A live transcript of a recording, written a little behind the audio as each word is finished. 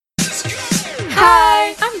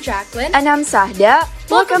Jacqueline. And I'm Sahda.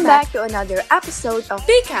 Welcome back to another episode of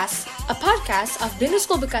BCast, a podcast of Bindu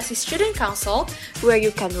School Bekasi Student Council, where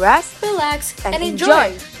you can rest, relax, and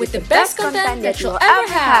enjoy with the best content that you'll ever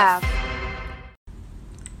have.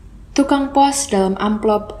 Tukang Pos dalam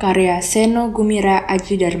Amplop karya Seno Gumira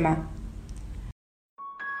Aji Dharma.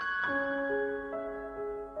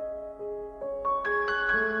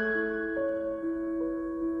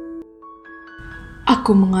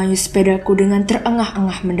 Aku mengayuh sepedaku dengan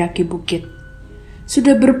terengah-engah mendaki bukit.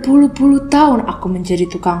 Sudah berpuluh-puluh tahun aku menjadi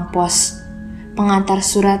tukang pos, pengantar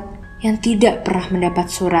surat yang tidak pernah mendapat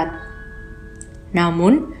surat.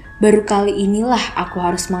 Namun, baru kali inilah aku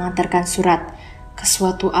harus mengantarkan surat ke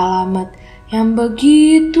suatu alamat yang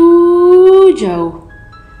begitu jauh,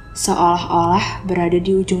 seolah-olah berada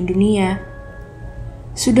di ujung dunia.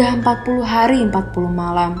 Sudah 40 hari 40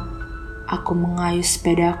 malam, aku mengayuh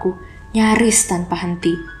sepedaku nyaris tanpa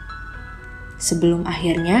henti. Sebelum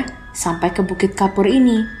akhirnya sampai ke Bukit Kapur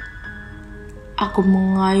ini. Aku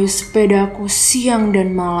mengayuh sepedaku siang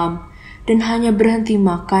dan malam dan hanya berhenti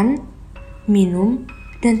makan, minum,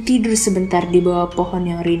 dan tidur sebentar di bawah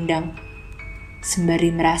pohon yang rindang.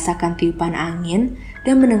 Sembari merasakan tiupan angin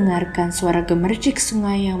dan mendengarkan suara gemercik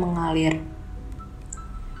sungai yang mengalir.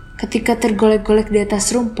 Ketika tergolek-golek di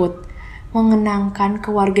atas rumput, mengenangkan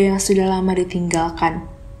keluarga yang sudah lama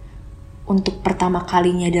ditinggalkan. Untuk pertama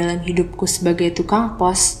kalinya dalam hidupku sebagai tukang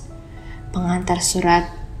pos, pengantar surat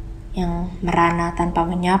yang merana tanpa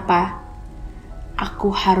menyapa,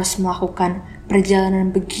 aku harus melakukan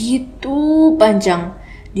perjalanan begitu panjang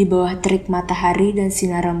di bawah terik matahari dan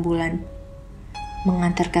sinar rembulan.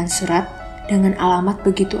 Mengantarkan surat dengan alamat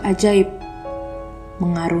begitu ajaib,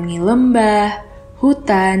 mengarungi lembah,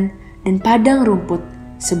 hutan, dan padang rumput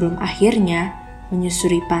sebelum akhirnya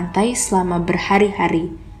menyusuri pantai selama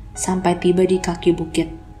berhari-hari sampai tiba di kaki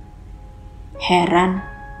bukit. Heran,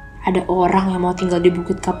 ada orang yang mau tinggal di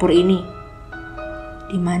Bukit Kapur ini,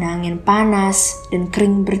 di mana angin panas dan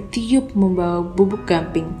kering bertiup membawa bubuk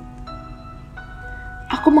gamping.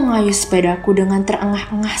 Aku mengayuh sepedaku dengan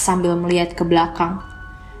terengah-engah sambil melihat ke belakang,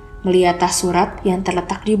 melihat tas surat yang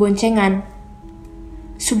terletak di boncengan.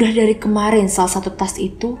 Sudah dari kemarin salah satu tas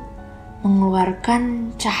itu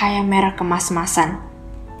mengeluarkan cahaya merah kemas-masan,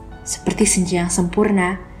 seperti senja yang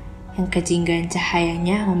sempurna yang kejinggaan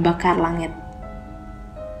cahayanya membakar langit.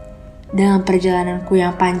 Dalam perjalananku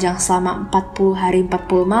yang panjang selama 40 hari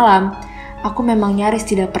 40 malam, aku memang nyaris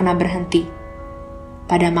tidak pernah berhenti.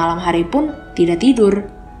 Pada malam hari pun tidak tidur,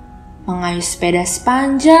 mengayuh sepeda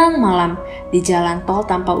sepanjang malam di jalan tol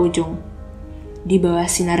tanpa ujung, di bawah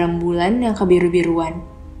sinar rembulan yang kebiru-biruan.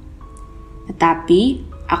 Tetapi,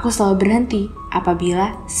 aku selalu berhenti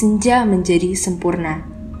apabila senja menjadi sempurna.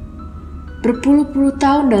 Berpuluh-puluh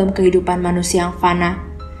tahun dalam kehidupan manusia yang fana,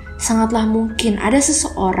 sangatlah mungkin ada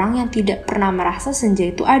seseorang yang tidak pernah merasa senja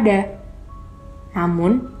itu ada.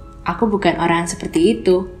 Namun, aku bukan orang seperti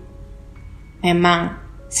itu. Memang,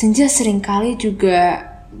 senja seringkali juga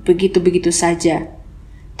begitu-begitu saja,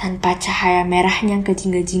 tanpa cahaya merah yang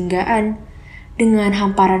kejingga-jinggaan, dengan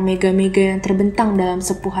hamparan mega-mega yang terbentang dalam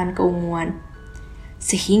sepuhan keunguan,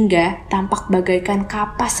 sehingga tampak bagaikan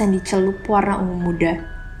kapas yang dicelup warna ungu muda.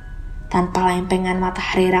 Tanpa lempengan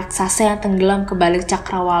matahari raksasa yang tenggelam ke balik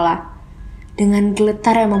cakrawala, dengan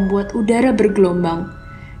geletar yang membuat udara bergelombang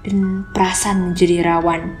dan perasaan menjadi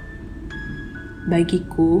rawan.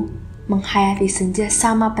 Bagiku, menghayati senja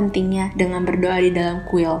sama pentingnya dengan berdoa di dalam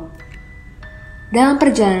kuil. Dalam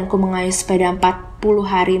perjalananku mengayuh sepeda 40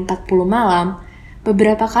 hari 40 malam,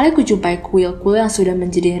 beberapa kali kujumpai kuil-kuil yang sudah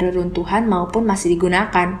menjadi reruntuhan maupun masih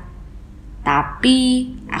digunakan. Tapi,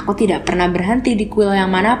 aku tidak pernah berhenti di kuil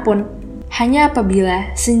yang manapun. Hanya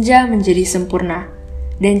apabila senja menjadi sempurna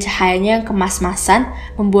dan cahayanya yang kemas-masan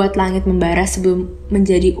membuat langit membara sebelum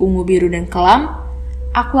menjadi ungu biru dan kelam,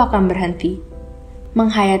 aku akan berhenti.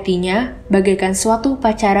 Menghayatinya bagaikan suatu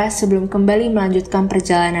upacara sebelum kembali melanjutkan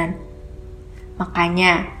perjalanan.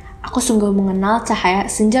 Makanya, aku sungguh mengenal cahaya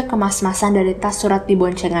senja kemas-masan dari tas surat di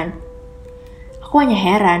boncengan. Aku hanya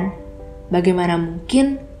heran, bagaimana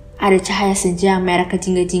mungkin ada cahaya senja merah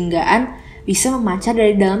kejingga-jinggaan bisa memancar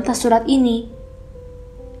dari dalam tas surat ini.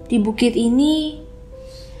 Di bukit ini,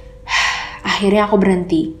 akhirnya aku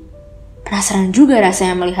berhenti. Penasaran juga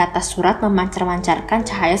rasanya melihat tas surat memancar-mancarkan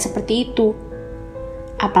cahaya seperti itu.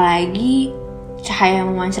 Apalagi, cahaya yang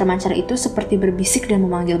memancar-mancar itu seperti berbisik dan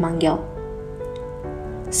memanggil-manggil.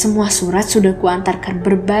 Semua surat sudah kuantarkan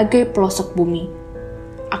berbagai pelosok bumi.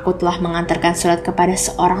 Aku telah mengantarkan surat kepada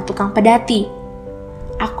seorang tukang pedati.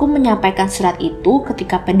 Aku menyampaikan surat itu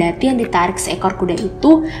ketika pedati yang ditarik seekor kuda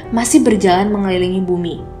itu masih berjalan mengelilingi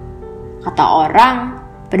bumi. Kata orang,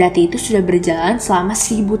 Pedati itu sudah berjalan selama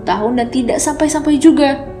 1000 tahun dan tidak sampai-sampai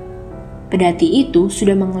juga. Pedati itu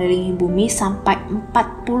sudah mengelilingi bumi sampai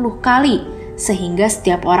 40 kali sehingga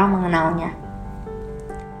setiap orang mengenalnya.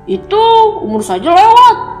 Itu umur saja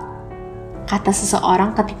lewat, kata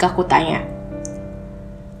seseorang ketika aku tanya.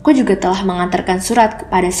 Aku juga telah mengantarkan surat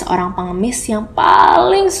kepada seorang pengemis yang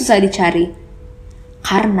paling susah dicari.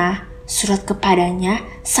 Karena surat kepadanya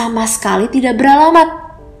sama sekali tidak beralamat.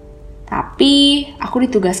 Tapi aku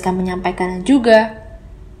ditugaskan menyampaikannya juga.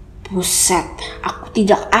 Buset, aku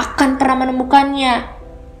tidak akan pernah menemukannya.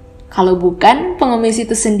 Kalau bukan, pengemis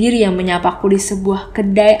itu sendiri yang menyapaku di sebuah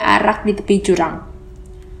kedai arak di tepi jurang.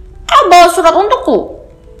 "Kau bawa surat untukku?"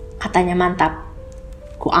 katanya mantap.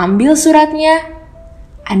 Ku ambil suratnya.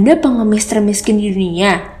 "Anda pengemis termiskin di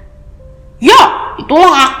dunia?" "Ya,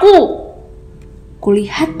 itulah aku."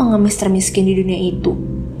 Kulihat pengemis termiskin di dunia itu.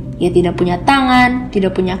 Ia tidak punya tangan,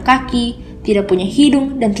 tidak punya kaki, tidak punya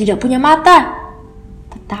hidung, dan tidak punya mata.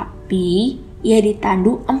 Tetapi ia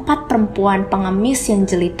ditandu 4 perempuan pengemis yang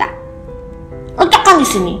jelita. "Letakkan di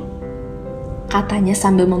sini," katanya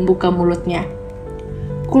sambil membuka mulutnya.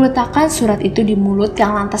 Kuletakkan surat itu di mulut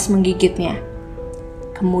yang lantas menggigitnya.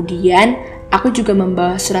 Kemudian aku juga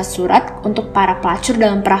membawa surat-surat untuk para pelacur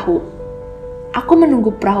dalam perahu. Aku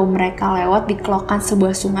menunggu perahu mereka lewat di kelokan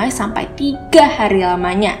sebuah sungai sampai 3 hari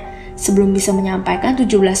lamanya sebelum bisa menyampaikan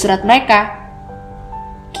 17 surat mereka.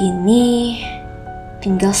 Kini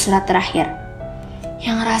tinggal surat terakhir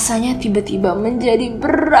yang rasanya tiba-tiba menjadi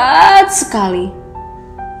berat sekali.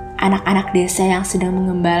 Anak-anak desa yang sedang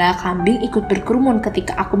mengembala kambing ikut berkerumun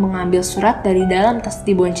ketika aku mengambil surat dari dalam tas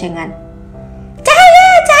di boncengan. "Cahaya,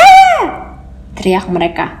 cahaya!" teriak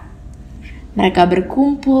mereka. Mereka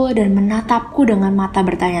berkumpul dan menatapku dengan mata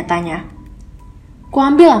bertanya-tanya.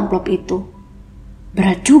 Kuambil amplop itu.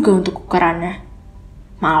 Berat juga untuk ukurannya.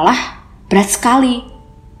 Malah berat sekali.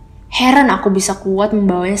 Heran aku bisa kuat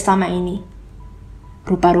membawanya selama ini.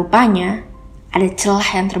 Rupa-rupanya ada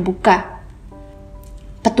celah yang terbuka.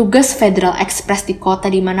 Petugas Federal Express di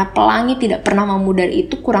kota di mana pelangi tidak pernah memudar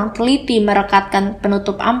itu kurang teliti merekatkan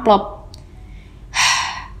penutup amplop.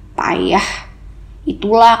 Payah.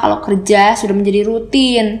 Itulah kalau kerja sudah menjadi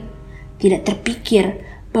rutin. Tidak terpikir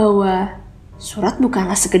bahwa surat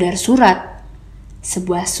bukanlah sekedar surat.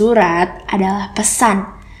 Sebuah surat adalah pesan,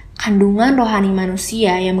 kandungan rohani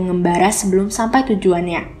manusia yang mengembara sebelum sampai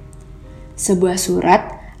tujuannya. Sebuah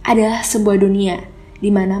surat adalah sebuah dunia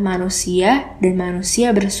di mana manusia dan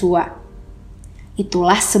manusia bersua.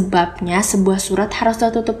 Itulah sebabnya sebuah surat harus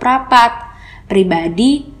tertutup rapat,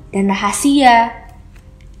 pribadi, dan rahasia.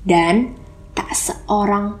 Dan tak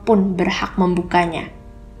seorang pun berhak membukanya.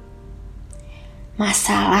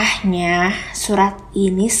 Masalahnya, surat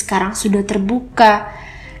ini sekarang sudah terbuka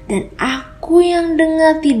dan aku yang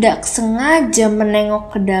dengan tidak sengaja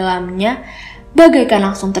menengok ke dalamnya bagaikan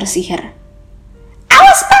langsung tersihir.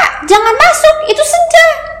 "Awas Pak, jangan masuk, itu senja!"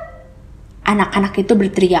 Anak-anak itu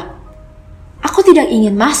berteriak. Aku tidak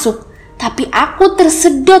ingin masuk, tapi aku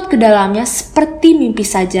tersedot ke dalamnya seperti mimpi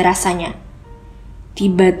saja rasanya.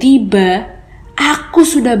 Tiba-tiba, aku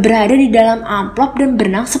sudah berada di dalam amplop dan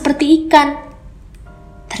berenang seperti ikan.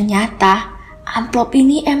 Ternyata amplop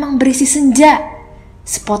ini emang berisi senja.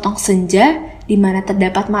 Sepotong senja di mana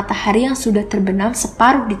terdapat matahari yang sudah terbenam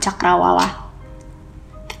separuh di cakrawala.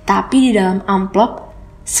 Tetapi di dalam amplop,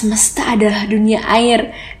 semesta adalah dunia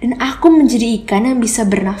air dan aku menjadi ikan yang bisa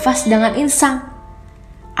bernafas dengan insang.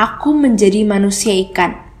 Aku menjadi manusia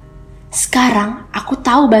ikan. Sekarang aku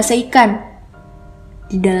tahu bahasa ikan.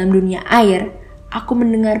 Di dalam dunia air, aku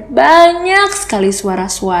mendengar banyak sekali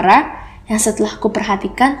suara-suara yang setelah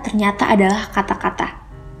kuperhatikan ternyata adalah kata-kata.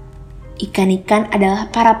 Ikan-ikan adalah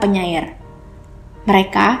para penyair.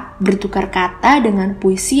 Mereka bertukar kata dengan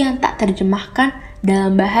puisi yang tak terjemahkan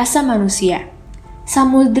dalam bahasa manusia.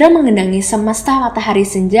 Samudra mengendangi semesta matahari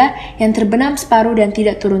senja yang terbenam separuh dan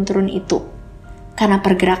tidak turun-turun itu. Karena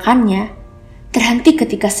pergerakannya, terhenti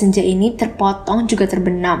ketika senja ini terpotong juga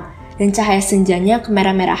terbenam, dan cahaya senjanya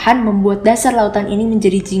kemerah-merahan membuat dasar lautan ini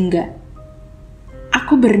menjadi jingga.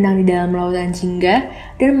 Aku berenang di dalam lautan jingga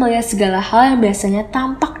dan melihat segala hal yang biasanya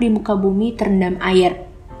tampak di muka bumi terendam air.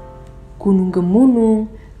 Gunung-gemunung,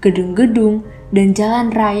 gedung-gedung, dan jalan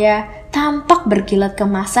raya tampak berkilat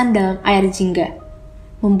kemasan dalam air jingga,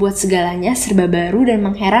 membuat segalanya serba baru dan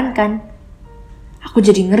mengherankan. Aku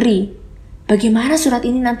jadi ngeri. Bagaimana surat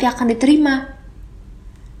ini nanti akan diterima?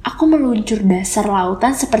 Aku meluncur dasar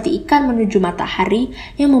lautan seperti ikan menuju matahari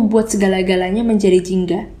yang membuat segala-galanya menjadi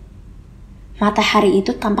jingga. Matahari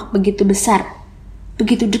itu tampak begitu besar,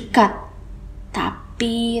 begitu dekat,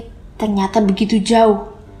 tapi ternyata begitu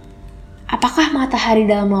jauh. Apakah matahari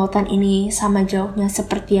dalam lautan ini sama jauhnya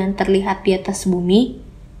seperti yang terlihat di atas bumi?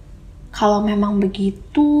 Kalau memang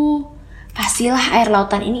begitu, pastilah air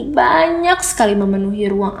lautan ini banyak sekali memenuhi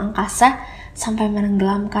ruang angkasa sampai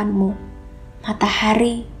menenggelamkanmu,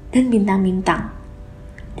 matahari dan bintang-bintang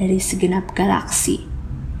dari segenap galaksi.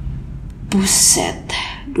 Buset,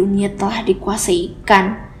 dunia telah dikuasai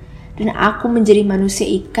ikan, dan aku menjadi manusia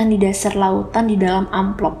ikan di dasar lautan di dalam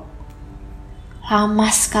amplop.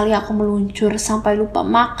 Lama sekali aku meluncur sampai lupa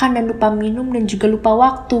makan dan lupa minum dan juga lupa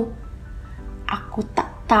waktu. Aku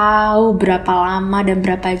tak tahu berapa lama dan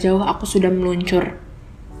berapa jauh aku sudah meluncur.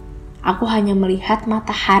 Aku hanya melihat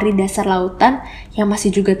matahari dasar lautan yang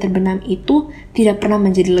masih juga terbenam itu tidak pernah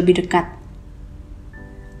menjadi lebih dekat.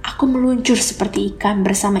 Aku meluncur seperti ikan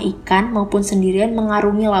bersama ikan maupun sendirian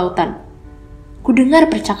mengarungi lautan.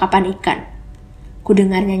 Kudengar percakapan ikan.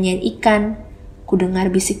 Kudengar nyanyian ikan.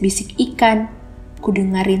 Kudengar bisik-bisik ikan.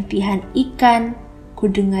 Kudengar rintihan ikan,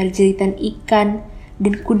 kudengar jeritan ikan,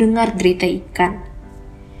 dan kudengar derita ikan.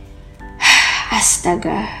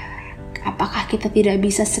 Astaga, apakah kita tidak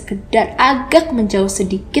bisa sekedar agak menjauh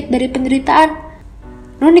sedikit dari penderitaan?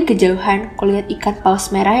 Lalu di kejauhan, kulihat ikan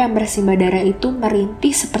paus merah yang bersimbah darah itu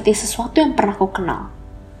merintih seperti sesuatu yang pernah ku kenal.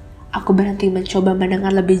 Aku berhenti mencoba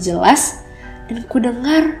mendengar lebih jelas, dan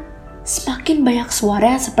kudengar semakin banyak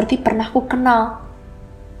suara yang seperti pernah ku kenal.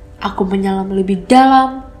 Aku menyelam lebih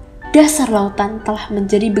dalam, dasar lautan telah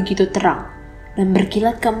menjadi begitu terang dan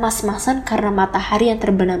berkilat keemas-emasan karena matahari yang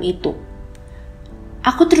terbenam itu.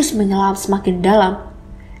 Aku terus menyelam semakin dalam,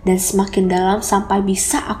 dan semakin dalam sampai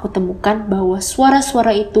bisa aku temukan bahwa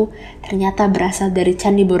suara-suara itu ternyata berasal dari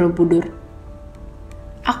Candi Borobudur.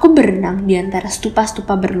 Aku berenang di antara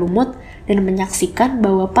stupa-stupa berlumut dan menyaksikan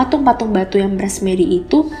bahwa patung-patung batu yang bersemedi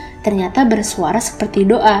itu ternyata bersuara seperti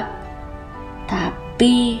doa.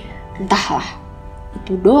 Tapi entahlah,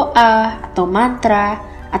 itu doa, atau mantra,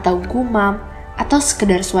 atau gumam, atau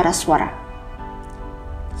sekedar suara-suara.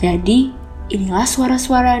 Jadi, inilah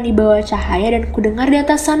suara-suara yang dibawa cahaya dan kudengar di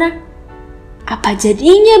atas sana. Apa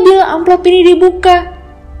jadinya bila amplop ini dibuka?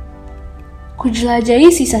 Kujelajahi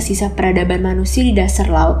sisa-sisa peradaban manusia di dasar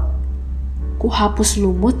laut. Kuhapus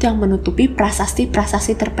lumut yang menutupi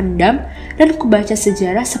prasasti-prasasti terpendam dan kubaca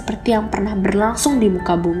sejarah seperti yang pernah berlangsung di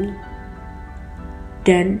muka bumi.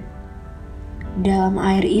 Dan dalam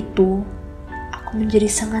air itu, aku menjadi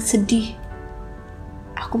sangat sedih.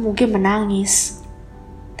 Aku mungkin menangis,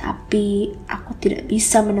 tapi aku tidak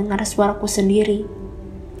bisa mendengar suaraku sendiri.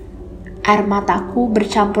 Air mataku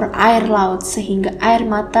bercampur air laut sehingga air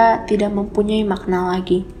mata tidak mempunyai makna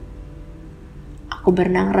lagi. Aku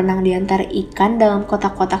berenang-renang di antara ikan dalam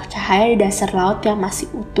kotak-kotak cahaya di dasar laut yang masih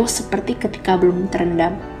utuh seperti ketika belum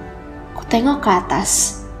terendam. Ku tengok ke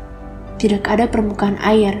atas. Tidak ada permukaan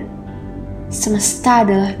air. Semesta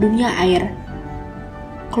adalah dunia air.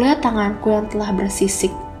 Kulihat tanganku yang telah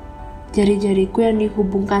bersisik, jari-jariku yang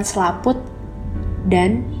dihubungkan selaput,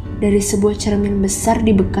 dan dari sebuah cermin besar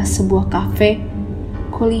di bekas sebuah kafe,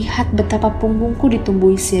 kulihat betapa punggungku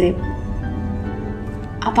ditumbuhi sirip.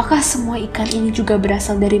 Apakah semua ikan ini juga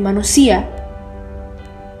berasal dari manusia?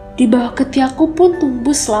 Di bawah ketiakku pun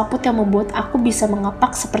tumbuh selaput yang membuat aku bisa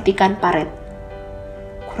mengapak seperti ikan paret.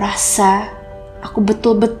 Kurasa aku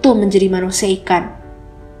betul-betul menjadi manusia ikan.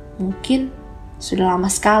 Mungkin sudah lama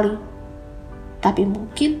sekali, tapi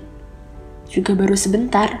mungkin juga baru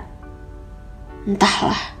sebentar.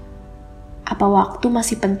 Entahlah, apa waktu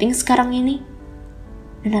masih penting sekarang ini?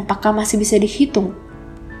 Dan apakah masih bisa dihitung?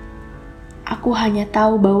 Aku hanya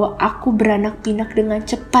tahu bahwa aku beranak pinak dengan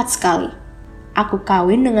cepat sekali. Aku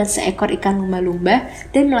kawin dengan seekor ikan lumba-lumba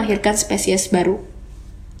dan melahirkan spesies baru.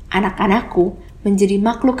 Anak-anakku menjadi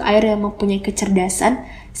makhluk air yang mempunyai kecerdasan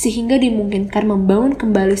sehingga dimungkinkan membangun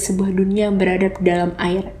kembali sebuah dunia yang berada di dalam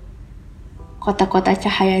air. Kota-kota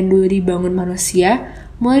cahaya yang dulu dibangun manusia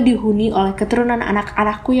mulai dihuni oleh keturunan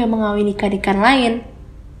anak-anakku yang mengawini ikan-ikan lain.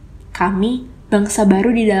 Kami, bangsa baru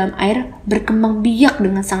di dalam air, berkembang biak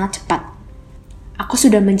dengan sangat cepat. Aku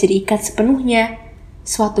sudah menjadi ikan sepenuhnya,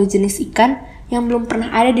 suatu jenis ikan yang belum pernah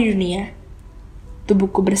ada di dunia.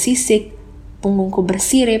 Tubuhku bersisik, punggungku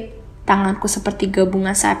bersirip, tanganku seperti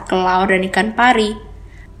gabungan sayap kelelawar dan ikan pari.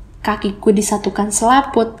 Kakiku disatukan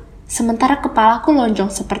selaput, sementara kepalaku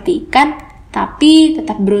lonjong seperti ikan, tapi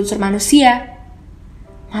tetap berunsur manusia.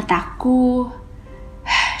 Mataku,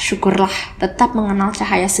 syukurlah, tetap mengenal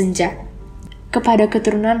cahaya senja. Kepada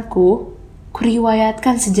keturunanku,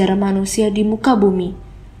 kuriwayatkan sejarah manusia di muka bumi,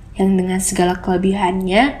 yang dengan segala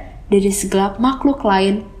kelebihannya dari segala makhluk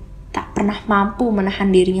lain, tak pernah mampu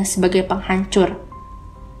menahan dirinya sebagai penghancur.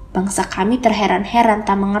 Bangsa kami terheran-heran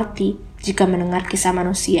tak mengerti jika mendengar kisah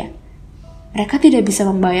manusia. Mereka tidak bisa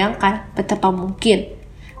membayangkan betapa mungkin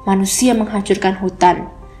manusia menghancurkan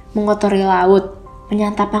hutan, mengotori laut,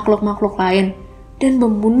 menyantap makhluk-makhluk lain, dan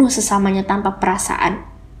membunuh sesamanya tanpa perasaan.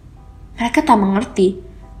 Mereka tak mengerti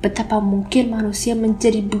betapa mungkin manusia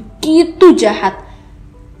menjadi begitu jahat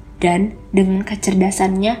dan dengan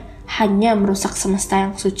kecerdasannya hanya merusak semesta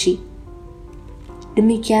yang suci.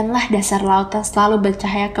 Demikianlah dasar lautan selalu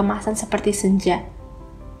bercahaya kemasan seperti senja.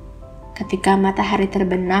 Ketika matahari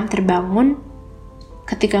terbenam, terbangun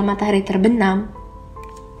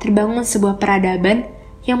sebuah peradaban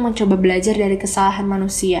yang mencoba belajar dari kesalahan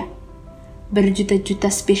manusia. Berjuta-juta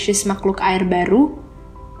spesies makhluk air baru,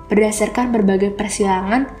 berdasarkan berbagai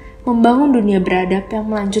persilangan, membangun dunia beradab yang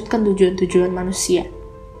melanjutkan tujuan-tujuan manusia.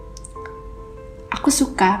 Aku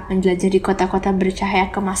suka menjelajah di kota-kota bercahaya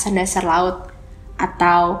kemasan dasar laut,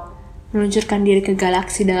 atau meluncurkan diri ke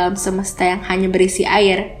galaksi dalam semesta yang hanya berisi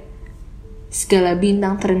air. Segala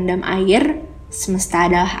bintang terendam air, semesta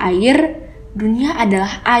adalah air, dunia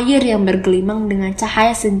adalah air yang bergelimang dengan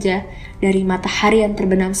cahaya senja dari matahari yang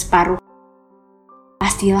terbenam separuh.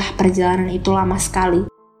 Pastilah perjalanan itu lama sekali.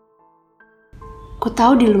 Ku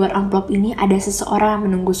tahu di luar amplop ini ada seseorang yang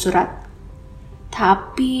menunggu surat.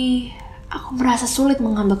 Tapi aku merasa sulit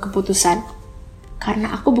mengambil keputusan.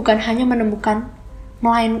 Karena aku bukan hanya menemukan,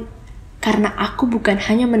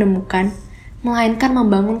 melainkan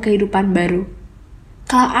membangun kehidupan baru.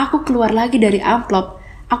 Kalau aku keluar lagi dari amplop,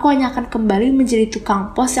 aku hanya akan kembali menjadi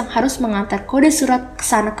tukang pos yang harus mengantar kode surat ke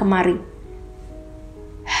sana kemari.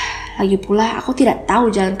 Lagi pula, aku tidak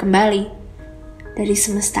tahu jalan kembali. Dari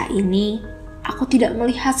semesta ini, aku tidak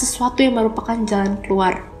melihat sesuatu yang merupakan jalan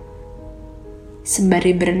keluar.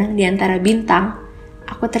 Sembari berenang di antara bintang,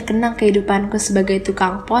 aku terkenang kehidupanku sebagai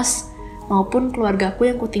tukang pos maupun keluargaku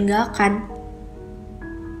yang kutinggalkan.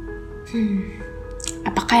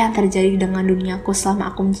 Apakah yang terjadi dengan duniaku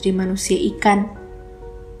selama aku menjadi manusia ikan?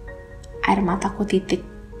 Air mataku titik.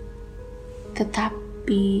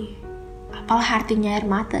 Tetapi, apalah artinya air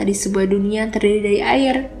mata di sebuah dunia yang terdiri dari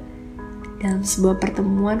air? Dalam sebuah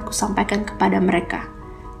pertemuan, ku sampaikan kepada mereka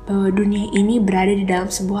bahwa dunia ini berada di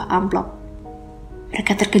dalam sebuah amplop.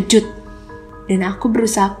 Mereka terkejut, dan aku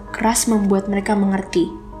berusaha keras membuat mereka mengerti.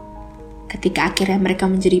 Ketika akhirnya mereka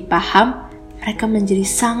menjadi paham, mereka menjadi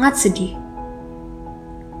sangat sedih.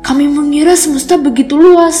 Kami mengira semesta begitu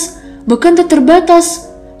luas, bahkan tak terbatas,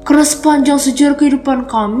 karena sepanjang sejarah kehidupan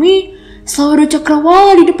kami, selalu ada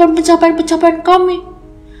cakrawala di depan pencapaian-pencapaian kami.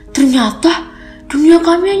 Ternyata, dunia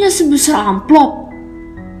kami hanya sebesar amplop.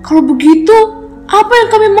 Kalau begitu, apa yang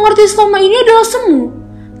kami mengerti selama ini adalah semu.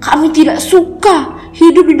 Kami tidak suka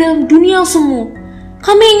hidup di dalam dunia yang semu.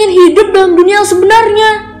 Kami ingin hidup dalam dunia yang sebenarnya.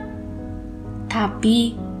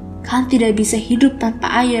 Tapi, kalian tidak bisa hidup tanpa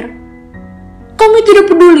air. Kami tidak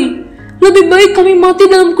peduli. Lebih baik kami mati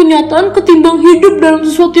dalam kenyataan ketimbang hidup dalam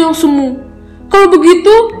sesuatu yang semu. Kalau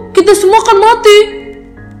begitu, kita semua akan mati.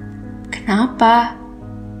 Kenapa?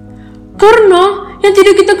 Karena yang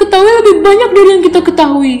tidak kita ketahui lebih banyak dari yang kita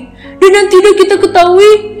ketahui. Dan yang tidak kita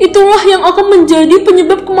ketahui, itulah yang akan menjadi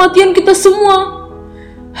penyebab kematian kita semua.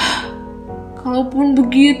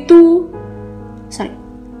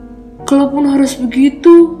 Kalaupun harus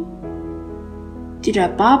begitu,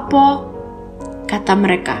 tidak apa-apa, kata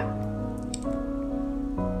mereka.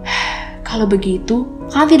 Kalau begitu,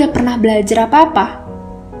 kalian tidak pernah belajar apa-apa.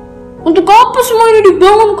 Untuk apa semua ini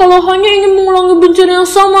dibangun kalau hanya ingin mengulangi bencana yang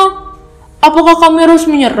sama? Apakah kami harus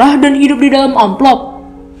menyerah dan hidup di dalam amplop?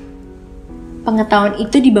 Pengetahuan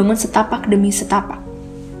itu dibangun setapak demi setapak.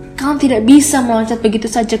 Kalian tidak bisa meloncat begitu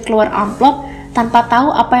saja keluar amplop tanpa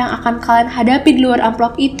tahu apa yang akan kalian hadapi di luar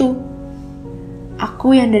amplop itu.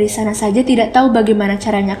 Aku yang dari sana saja tidak tahu bagaimana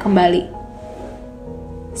caranya kembali.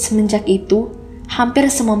 Semenjak itu, hampir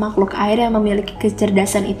semua makhluk air yang memiliki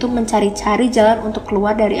kecerdasan itu mencari-cari jalan untuk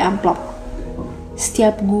keluar dari amplop.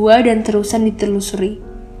 Setiap gua dan terusan ditelusuri.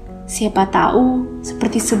 Siapa tahu,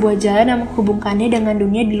 seperti sebuah jalan yang menghubungkannya dengan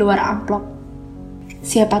dunia di luar amplop.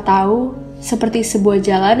 Siapa tahu, seperti sebuah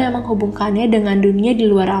jalan yang menghubungkannya dengan dunia di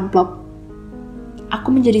luar amplop. Aku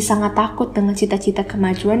menjadi sangat takut dengan cita-cita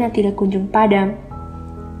kemajuan yang tidak kunjung padam.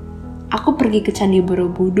 Aku pergi ke Candi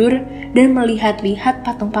Borobudur dan melihat-lihat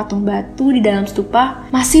patung-patung batu di dalam stupa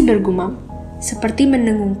masih bergumam, seperti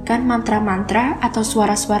mendengungkan mantra-mantra atau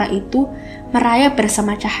suara-suara itu merayap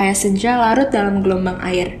bersama cahaya senja larut dalam gelombang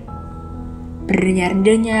air.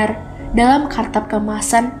 Berdenyar-denyar dalam kartap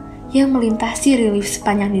kemasan yang melintasi relief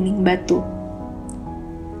sepanjang dinding batu.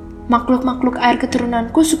 Makhluk-makhluk air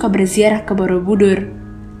keturunanku suka berziarah ke Borobudur.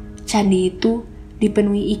 Candi itu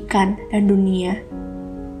dipenuhi ikan dan dunia.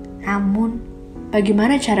 Namun,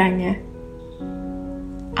 bagaimana caranya?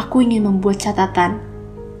 Aku ingin membuat catatan.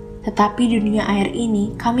 Tetapi di dunia air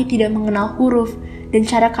ini, kami tidak mengenal huruf dan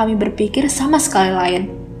cara kami berpikir sama sekali lain.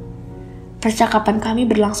 Percakapan kami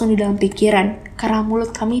berlangsung di dalam pikiran, karena mulut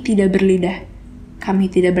kami tidak berlidah. Kami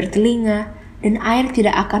tidak bertelinga, dan air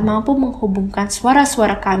tidak akan mampu menghubungkan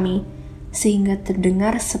suara-suara kami, sehingga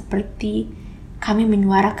terdengar seperti kami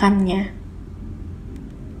menyuarakannya.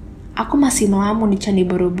 Aku masih melamun di Candi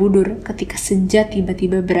Borobudur ketika senja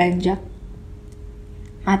tiba-tiba beranjak.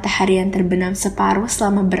 Matahari yang terbenam separuh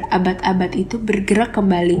selama berabad-abad itu bergerak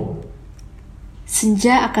kembali.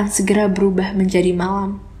 Senja akan segera berubah menjadi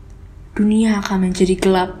malam. Dunia akan menjadi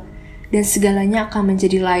gelap, dan segalanya akan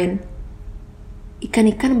menjadi lain.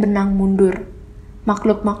 Ikan-ikan benang mundur.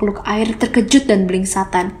 Makhluk-makhluk air terkejut dan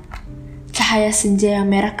belingsatan. Cahaya senja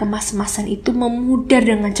yang merah kemas-emasan itu memudar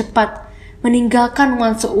dengan cepat, meninggalkan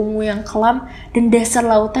nuansa ungu yang kelam dan dasar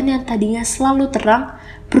lautan yang tadinya selalu terang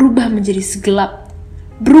berubah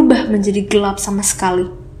menjadi gelap sama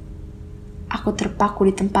sekali. Aku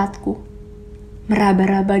terpaku di tempatku,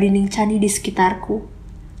 meraba-raba dinding candi di sekitarku.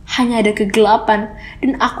 Hanya ada kegelapan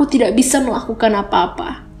dan aku tidak bisa melakukan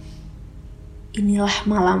apa-apa. Inilah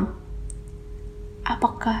malam.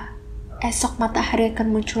 Apakah esok matahari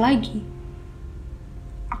akan muncul lagi?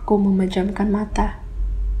 Aku memejamkan mata.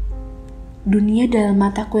 Dunia dalam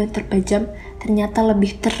mataku yang terpejam ternyata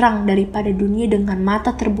lebih terang daripada dunia dengan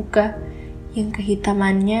mata terbuka yang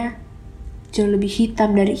kehitamannya jauh lebih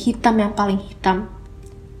hitam dari hitam yang paling hitam.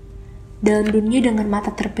 Dalam dunia dengan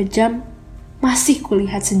mata terpejam, masih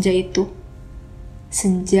kulihat senja itu.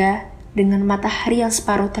 Senja dengan matahari yang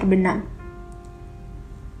separuh terbenam.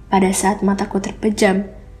 Pada saat mataku terpejam,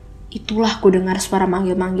 itulah ku dengar suara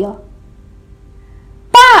manggil-manggil.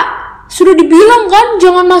 Pak, sudah dibilang kan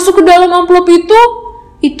jangan masuk ke dalam amplop itu.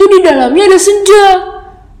 Itu di dalamnya ada senja.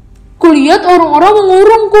 Kulihat orang-orang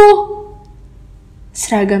mengurungku.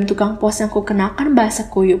 Seragam tukang pos yang kukenakan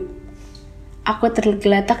basah kuyup. Aku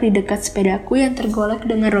tergeletak di dekat sepedaku yang tergolek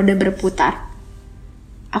dengan roda berputar.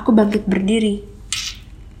 Aku bangkit berdiri.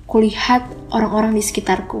 Kulihat orang-orang di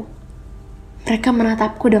sekitarku. Mereka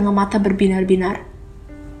menatapku dengan mata berbinar-binar.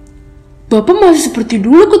 Bapak masih seperti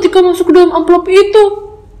dulu ketika masuk ke dalam amplop itu.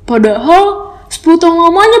 Padahal 10 tahun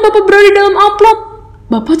lamanya Bapak berada di dalam amplop.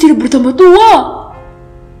 Bapak tidak bertambah tua.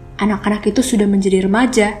 Anak-anak itu sudah menjadi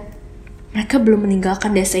remaja. Mereka belum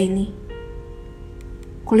meninggalkan desa ini.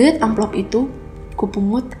 Kulihat amplop itu,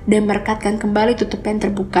 kupungut dan merekatkan kembali tutup yang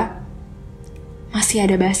terbuka. Masih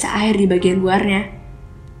ada basah air di bagian luarnya.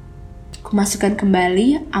 Kumasukkan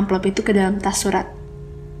kembali amplop itu ke dalam tas surat.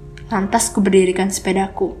 Lantas kuberdirikan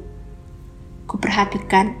sepedaku.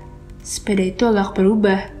 Kuperhatikan, sepeda itu agak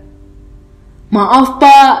berubah. Maaf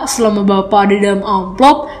Pak, selama Bapak ada dalam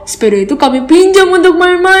amplop, sepeda itu kami pinjam untuk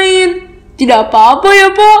main-main. Tidak apa-apa ya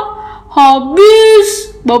Pak.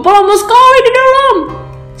 Habis, Bapak lama sekali di dalam.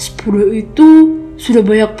 Sepeda itu sudah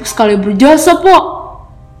banyak sekali berjasa Pak.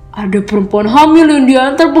 Ada perempuan hamil yang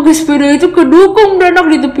diantar pakai sepeda itu ke dukung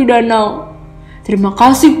beranak di tepi danau. Terima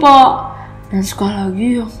kasih Pak. Dan sekali lagi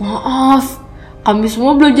maaf. Kami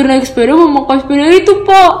semua belajar naik sepeda memakai sepeda itu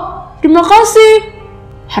Pak. Terima kasih.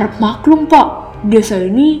 Harap maklum Pak. Di desa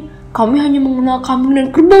ini kami hanya mengenal kambing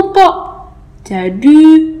dan kerbau Pak. Jadi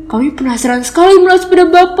kami penasaran sekali melihat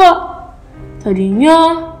sepeda Bapak. Tadinya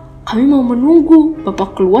kami mau menunggu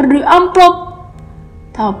Bapak keluar dari amplop.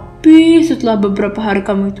 Tapi setelah beberapa hari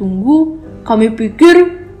kami tunggu, kami pikir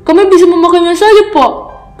kami bisa memakainya saja Pak.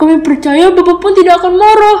 Kami percaya Bapak pun tidak akan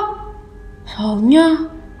marah. Soalnya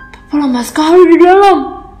Bapak lama sekali di dalam.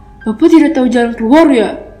 Bapak tidak tahu jalan keluar ya?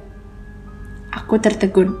 Aku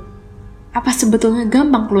tertegun. Apa sebetulnya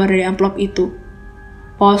gampang keluar dari amplop itu?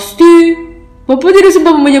 Pasti Bapak tidak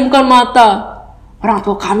sempat memejamkan mata. Orang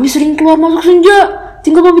tua kami sering keluar masuk senja,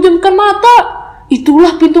 tinggal memejamkan mata.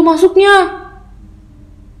 Itulah pintu masuknya.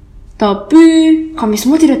 Tapi kami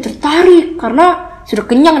semua tidak tertarik karena sudah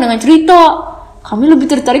kenyang dengan cerita. Kami lebih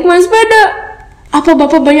tertarik main sepeda. Apa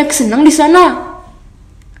Bapak banyak senang di sana?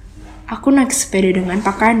 Aku naik sepeda dengan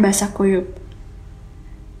pakaian basah kuyup.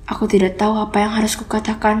 Aku tidak tahu apa yang harus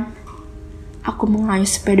kukatakan. Aku mengayuh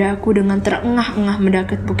sepeda aku dengan terengah-engah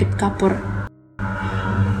mendaki bukit kapur.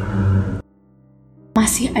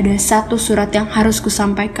 Masih ada satu surat yang harus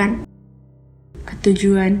kusampaikan.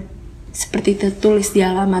 Ketujuan, seperti tertulis di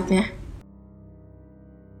alamatnya.